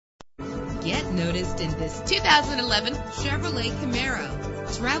Get noticed in this 2011 Chevrolet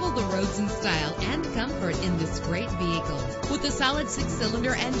Camaro. Travel the roads in style and comfort in this great vehicle with a solid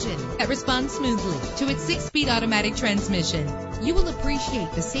 6-cylinder engine that responds smoothly to its 6-speed automatic transmission. You will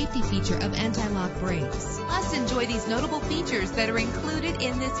appreciate the safety feature of anti-lock brakes. Plus, enjoy these notable features that are included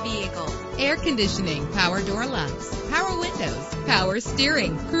in this vehicle: air conditioning, power door locks, power windows, power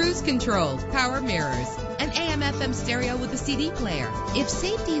steering, cruise control, power mirrors, an AM/FM stereo with a CD player. If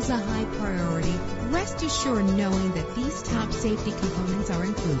safety is a high priority, rest assured knowing that these top safety components are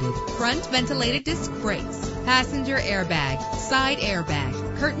included: front ventilated disc brakes, passenger airbag, side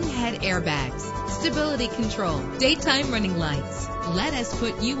airbag, curtain head airbags, stability control, daytime running lights. Let us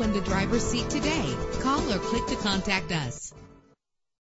put you in the driver's seat today. Call or click to contact us.